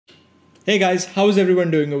Hey guys, how's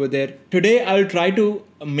everyone doing over there? Today I'll try to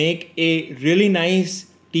make a really nice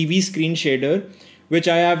TV screen shader which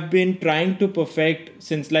I have been trying to perfect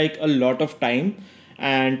since like a lot of time,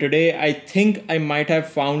 and today I think I might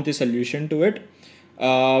have found the solution to it.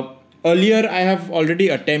 Earlier I have already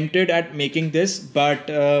attempted at making this, but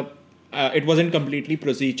it wasn't completely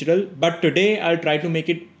procedural, but today I'll try to make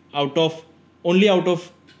it out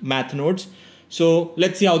of math nodes. So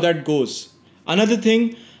let's see how that goes. Another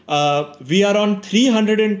thing, we are on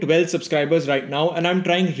 312 subscribers right now, and I'm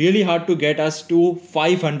trying really hard to get us to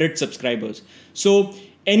 500 subscribers. So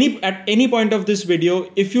at any point of this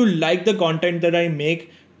video, if you like the content that I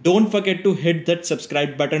make, don't forget to hit that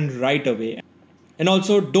subscribe button right away. And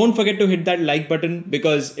also don't forget to hit that like button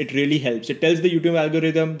because it really helps. It tells the YouTube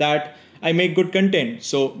algorithm that I make good content.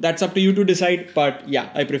 So that's up to you to decide. But yeah,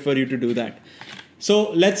 I prefer you to do that.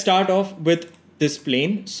 So let's start off with this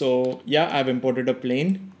plane. So yeah, I've imported a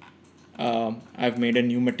plane. I've made a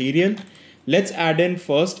new material. Let's add in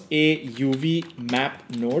first a UV map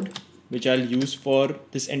node, which I'll use for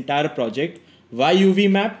this entire project. Why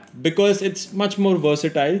UV map? Because it's much more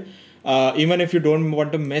versatile. Even if you don't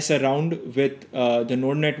want to mess around with the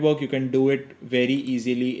node network, you can do it very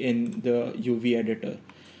easily in the UV editor.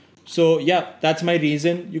 So yeah, that's my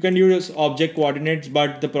reason. You can use object coordinates,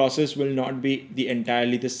 but the process will not be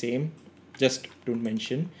entirely the same, just to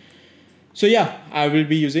mention. So yeah, I will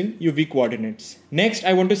be using UV coordinates. Next,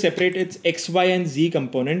 I want to separate its X, Y, and Z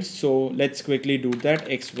components. So let's quickly do that.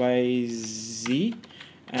 X, Y, Z.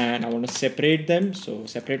 And I want to separate them. So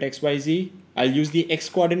separate X, Y, Z. I'll use the X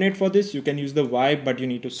coordinate for this. You can use the Y, but you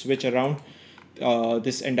need to switch around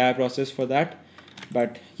this entire process for that.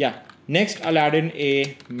 But yeah, next I'll add in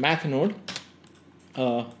a math node.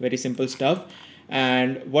 Very simple stuff.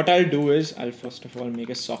 And what I'll do is I'll first of all make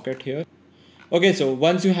a socket here. Okay, so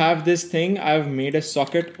once you have this thing, I've made a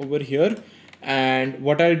socket over here, and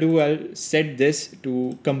what I'll do, I'll set this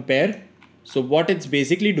to compare. So what it's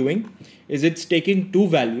basically doing is it's taking two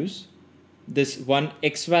values, this one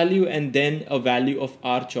X value and then a value of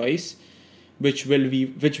our choice, which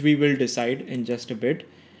we will decide in just a bit.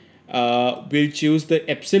 We'll choose the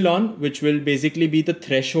epsilon, which will basically be the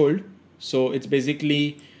threshold. So it's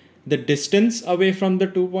basically the distance away from the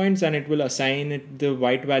 2 points, and it will assign it the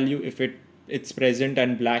white value if it's present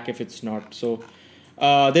and black if it's not. So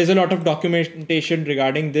there's a lot of documentation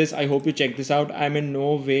regarding this. I hope you check this out. I'm in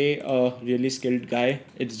no way a really skilled guy.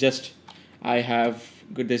 It's just I have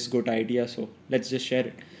this good idea, so let's just share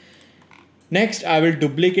it. Next, I will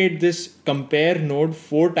duplicate this compare node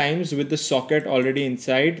 4 times with the socket already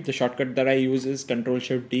inside. The shortcut that I use is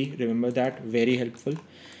Ctrl+Shift+D. Remember that, very helpful.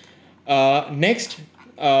 Next,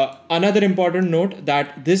 another important note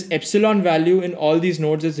that this epsilon value in all these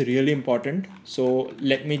nodes is really important. So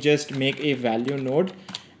let me just make a value node,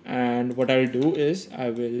 and what I'll do is I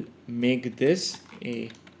will make this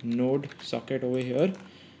a node socket over here,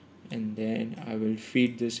 and then I will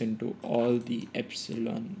feed this into all the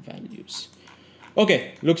epsilon values.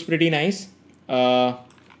 Okay, looks pretty nice.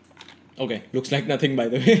 Okay, looks like nothing by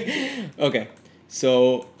the way. Okay,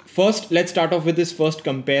 so first let's start off with this first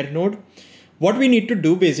compare node. What we need to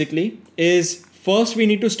do basically is first we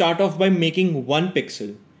need to start off by making one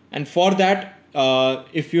pixel. And for that,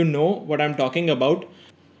 if you know what I'm talking about,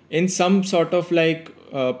 in some sort of like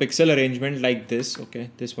pixel arrangement like this,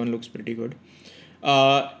 okay, this one looks pretty good.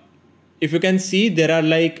 If you can see, there are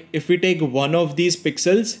like, if we take one of these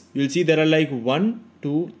pixels, you'll see there are like 1,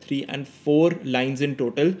 2, 3, and 4 lines in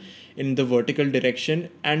total in the vertical direction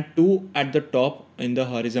and 2 at the top in the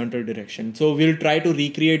horizontal direction. So we'll try to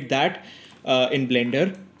recreate that in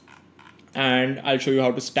Blender, and I'll show you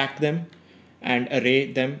how to stack them and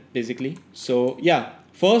array them basically. So yeah,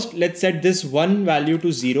 first let's set this one value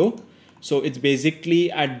to 0. So it's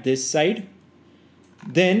basically at this side.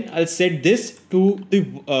 Then I'll set this to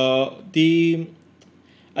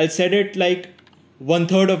I'll set it like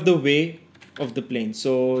 1/3 of the way of the plane.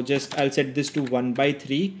 So just I'll set this to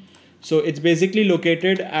 1/3. So it's basically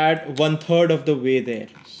located at 1/3 of the way there.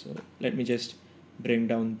 So let me just bring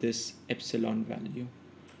down this epsilon value.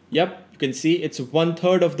 Yep, you can see it's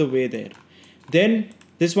 1/3 of the way there. Then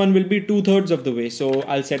this one will be 2/3 of the way. So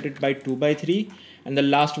I'll set it by 2/3, and the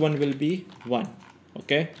last one will be 1.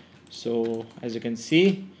 Okay. So as you can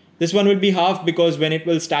see, this one will be half because when it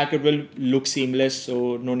will stack, it will look seamless.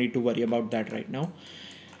 So no need to worry about that right now.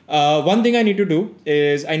 One thing I need to do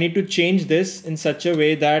is I need to change this in such a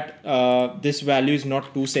way that this value is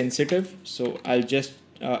not too sensitive. So I'll just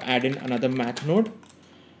add in another math node.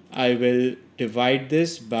 I will divide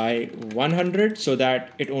this by 100 so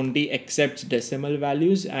that it only accepts decimal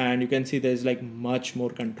values, and you can see there's like much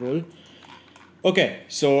more control. Okay,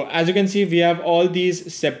 so as you can see, we have all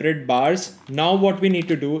these separate bars. Now what we need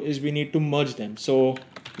to do is we need to merge them. So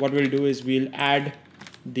what we'll do is we'll add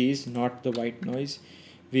these, not the white noise.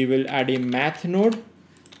 We will add a math node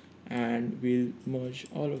and we'll merge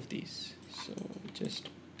all of these. So just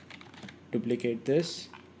duplicate this,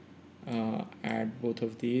 add both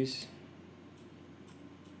of these,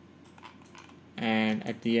 and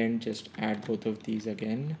at the end just add both of these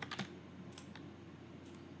again,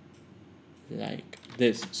 like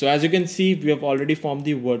this. So as you can see, we have already formed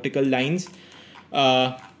the vertical lines.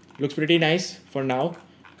 Looks pretty nice for now.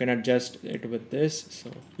 You can adjust it with this. So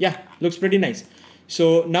yeah, looks pretty nice.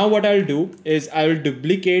 So now what I'll do is I'll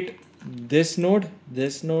duplicate this node,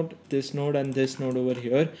 this node, this node, and this node over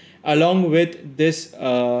here, along with this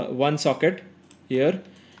one socket here.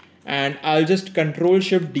 And I'll just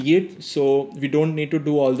Control-Shift-D it, so we don't need to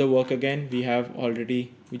do all the work again. We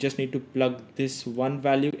just need to plug this one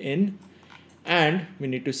value in, and we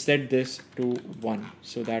need to set this to 1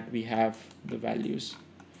 so that we have the values.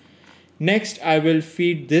 Next, I will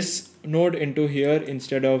feed this node into here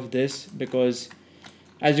instead of this, because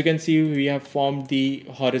as you can see, we have formed the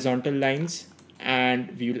horizontal lines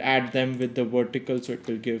and we will add them with the vertical, so it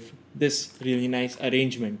will give this really nice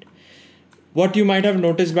arrangement. What you might have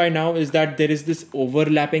noticed by now is that there is this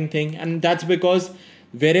overlapping thing, and that's because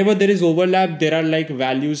wherever there is overlap, there are like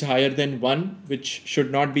values higher than 1, which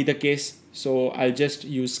should not be the case. So I'll just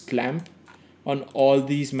use clamp on all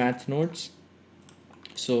these math nodes.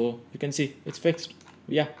 So you can see it's fixed.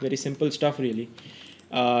 Yeah, very simple stuff really.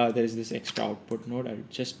 There is this extra output node. I'll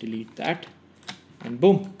just delete that, and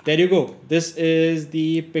boom, there you go. This is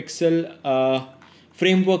the pixel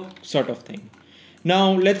framework sort of thing.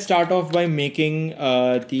 Now let's start off by making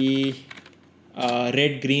the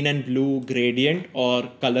red, green, and blue gradient,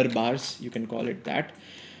 or color bars, you can call it that.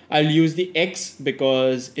 I'll use the X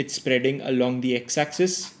because it's spreading along the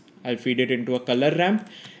X-axis. I'll feed it into a color ramp.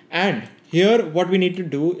 And here what we need to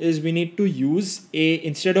do is we need to use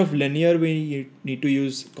instead of linear, we need to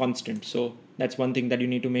use constant. So that's one thing that you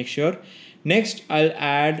need to make sure. Next, I'll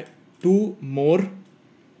add 2 more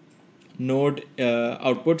node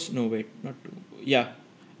outputs. No, wait, not 2. Yeah,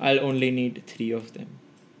 I'll only need 3 of them.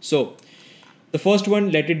 So the first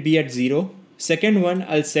one, let it be at 0. Second one,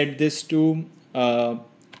 I'll set this to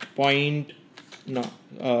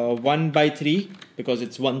 1/3 because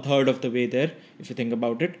it's 1/3 of the way there, if you think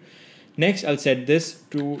about it. Next, I'll set this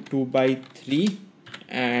to 2/3,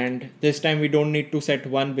 and this time we don't need to set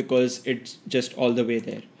 1 because it's just all the way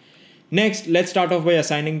there. Next, let's start off by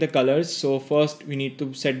assigning the colors. So first we need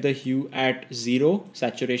to set the hue at 0,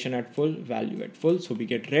 saturation at full, value at full, so we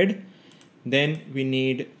get red. Then we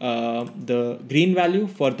need the green value.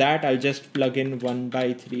 For that, I'll just plug in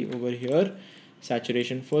 1/3 over here,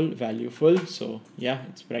 saturation full, value full, so yeah,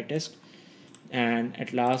 it's brightest. And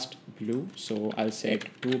at last, blue, so I'll set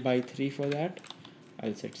 2/3 for that.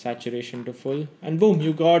 I'll set saturation to full, and boom,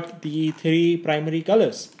 you got the 3 primary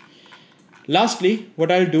colors. Lastly,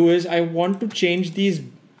 what I'll do is I want to change these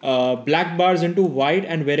black bars into white,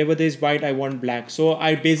 and wherever there's white, I want black. So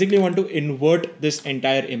I basically want to invert this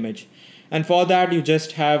entire image. And for that, you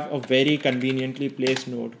just have a very conveniently placed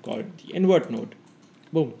node called the invert node.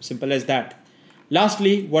 Boom, simple as that.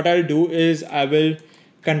 Lastly, what I'll do is I will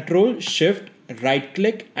Control-Shift,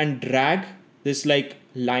 right-click, and drag this like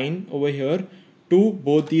line over here to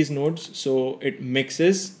both these nodes so it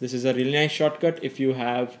mixes. This is a really nice shortcut if you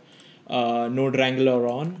have Node Wrangler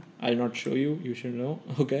on. I'll not show you, you should know.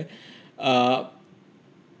 Okay,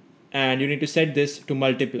 and you need to set this to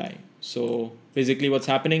multiply. So basically what's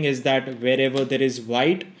happening is that wherever there is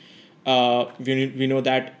white, we know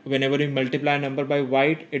that whenever we multiply a number by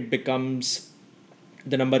white, it becomes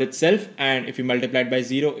the number itself, and if you multiply it by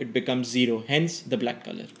 0, it becomes 0, hence the black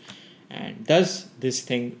color. And thus this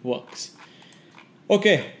thing works.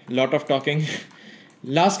 Okay, lot of talking.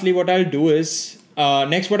 Lastly, what I'll do is I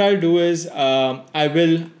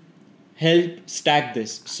will help stack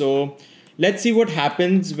this. So let's see what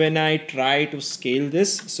happens when I try to scale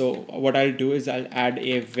this. So what I'll do is I'll add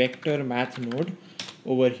a vector math node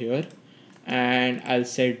over here, and I'll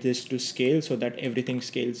set this to scale so that everything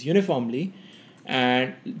scales uniformly,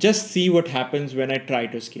 and just see what happens when I try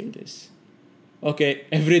to scale this. Okay,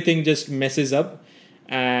 everything just messes up,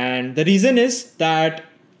 and the reason is that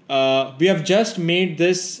we have just made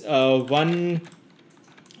this one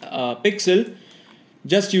pixel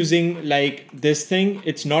just using like this thing.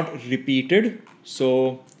 It's not repeated.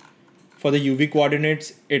 So for the UV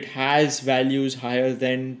coordinates, it has values higher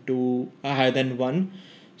than 1.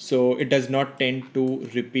 So it does not tend to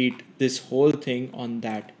repeat this whole thing on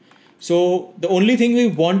that. So the only thing we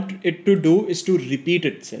want it to do is to repeat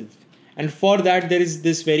itself. And for that, there is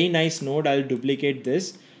this very nice node. I'll duplicate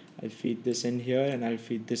this. I'll feed this in here and I'll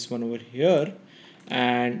feed this one over here.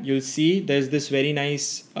 And you'll see there's this very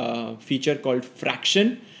nice feature called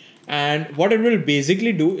fraction. And what it will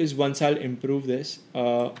basically do is, once I'll improve this,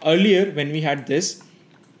 earlier when we had this,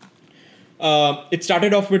 it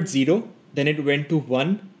started off with 0, then it went to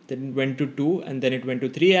 1, then it went to 2, and then it went to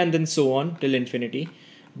 3, and then so on till infinity.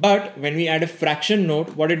 But when we add a fraction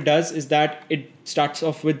node, what it does is that it starts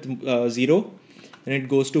off with 0, then it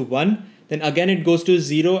goes to 1, then again it goes to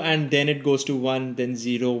 0, and then it goes to 1, then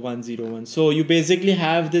 0, 1, 0, 1. So you basically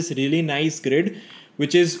have this really nice grid,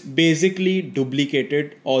 which is basically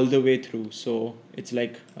duplicated all the way through. So it's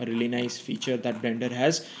like a really nice feature that Blender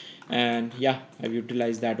has. And yeah, I've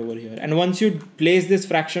utilized that over here. And once you place this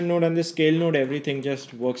fraction node and the scale node, everything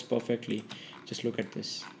just works perfectly. Just look at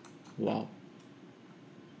this. Wow.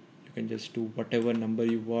 You can just do whatever number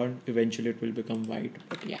you want. Eventually it will become white,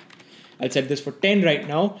 but yeah. I'll set this for 10 right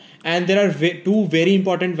now. And there are two very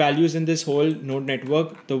important values in this whole node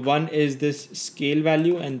network. The one is this scale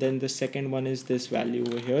value, and then the second one is this value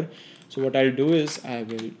over here. So what I'll do is I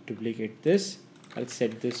will duplicate this. I'll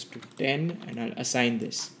set this to 10 and I'll assign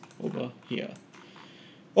this over here.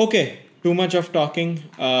 Okay, too much of talking.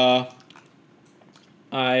 I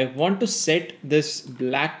want to set this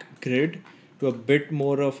black grid to a bit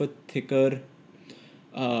more of a thicker,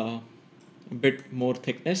 bit more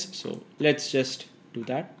thickness. So let's just do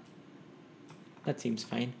that. That seems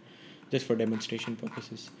fine, just for demonstration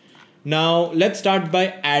purposes. Now let's start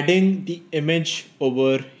by adding the image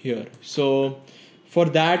over here. So for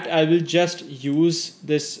that, I will just use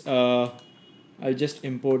this, I'll just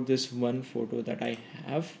import this one photo that I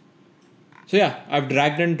have. So yeah, I've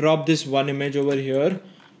dragged and dropped this one image over here.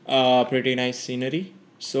 Pretty nice scenery.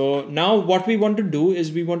 So now what we want to do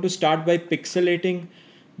is we want to start by pixelating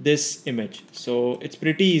this image. So it's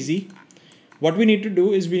pretty easy. What we need to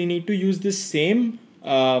do is we need to use the same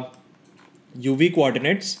UV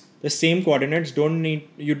coordinates, the same coordinates.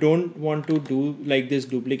 You don't want to do like this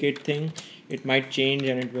duplicate thing. It might change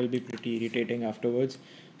and it will be pretty irritating afterwards.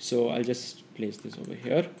 So I'll just place this over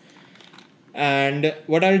here. And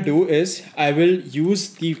what I'll do is I will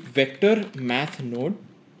use the vector math node,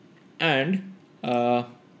 and I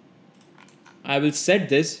will set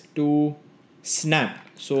this to snap.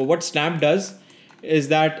 So what snap does is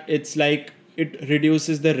that it's like it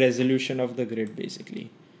reduces the resolution of the grid basically.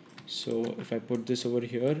 So if I put this over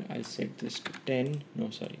here, I'll set this to 10. No,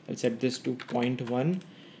 sorry, I'll set this to 0.1,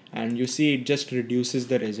 and you see it just reduces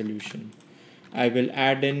the resolution. I will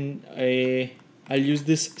add in I'll use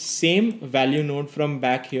this same value node from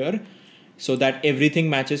back here so that everything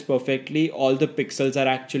matches perfectly. All the pixels are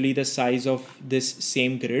actually the size of this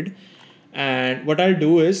same grid. And what I'll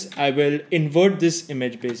do is I will invert this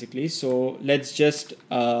image basically. So let's just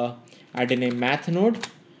add in a math node.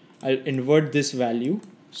 I'll invert this value.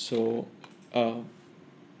 So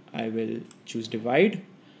I will choose divide.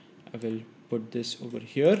 I will put this over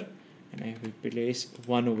here and I will place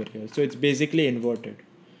 1 over here. So it's basically inverted.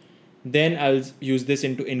 Then I'll use this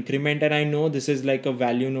into increment, and I know this is like a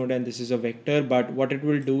value node and this is a vector, but what it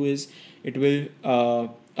will do is it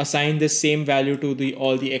will assign the same value to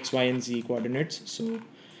all the x, y, and z coordinates. So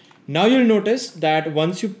now you'll notice that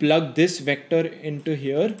once you plug this vector into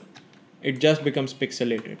here, it just becomes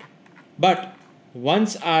pixelated. But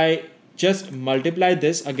once I just multiply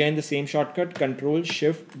this, again the same shortcut, Control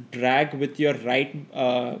Shift drag with your right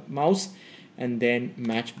mouse and then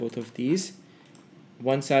match both of these.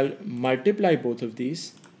 Once I'll multiply both of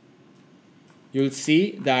these, you'll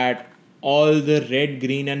see that all the red,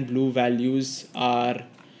 green, and blue values are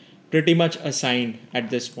pretty much assigned at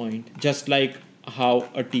this point, just like how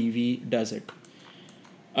a TV does it.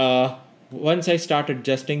 Once I start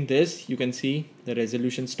adjusting this, you can see the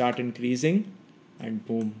resolution start increasing, and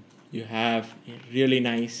boom, you have a really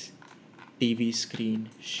nice TV screen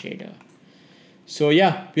shader. So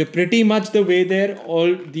yeah, we're pretty much the way there.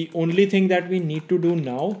 The only thing that we need to do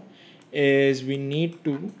now is we need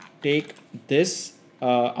to take this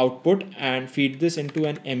output and feed this into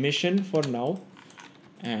an emission for now.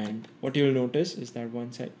 And what you'll notice is that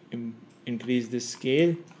once I increase this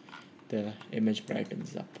scale, the image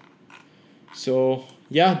brightens up. So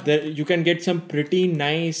yeah, you can get some pretty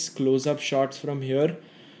nice close-up shots from here.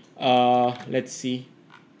 Let's see.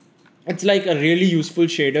 It's like a really useful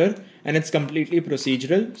shader, and it's completely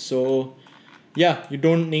procedural. So yeah, you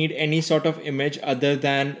don't need any sort of image other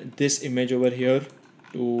than this image over here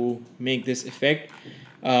to make this effect.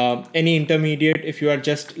 Any intermediate, if you are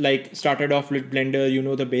just like started off with Blender, you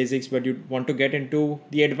know the basics, but you want to get into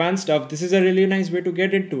the advanced stuff, this is a really nice way to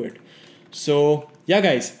get into it. So yeah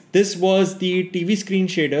guys, this was the TV screen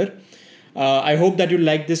shader. I hope that you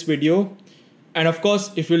like this video. And of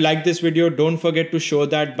course, if you like this video, don't forget to show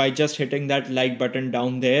that by just hitting that like button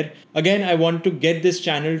down there. Again, I want to get this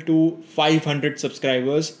channel to 500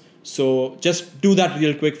 subscribers. So just do that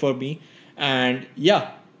real quick for me. And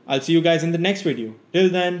yeah, I'll see you guys in the next video. Till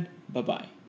then, bye-bye.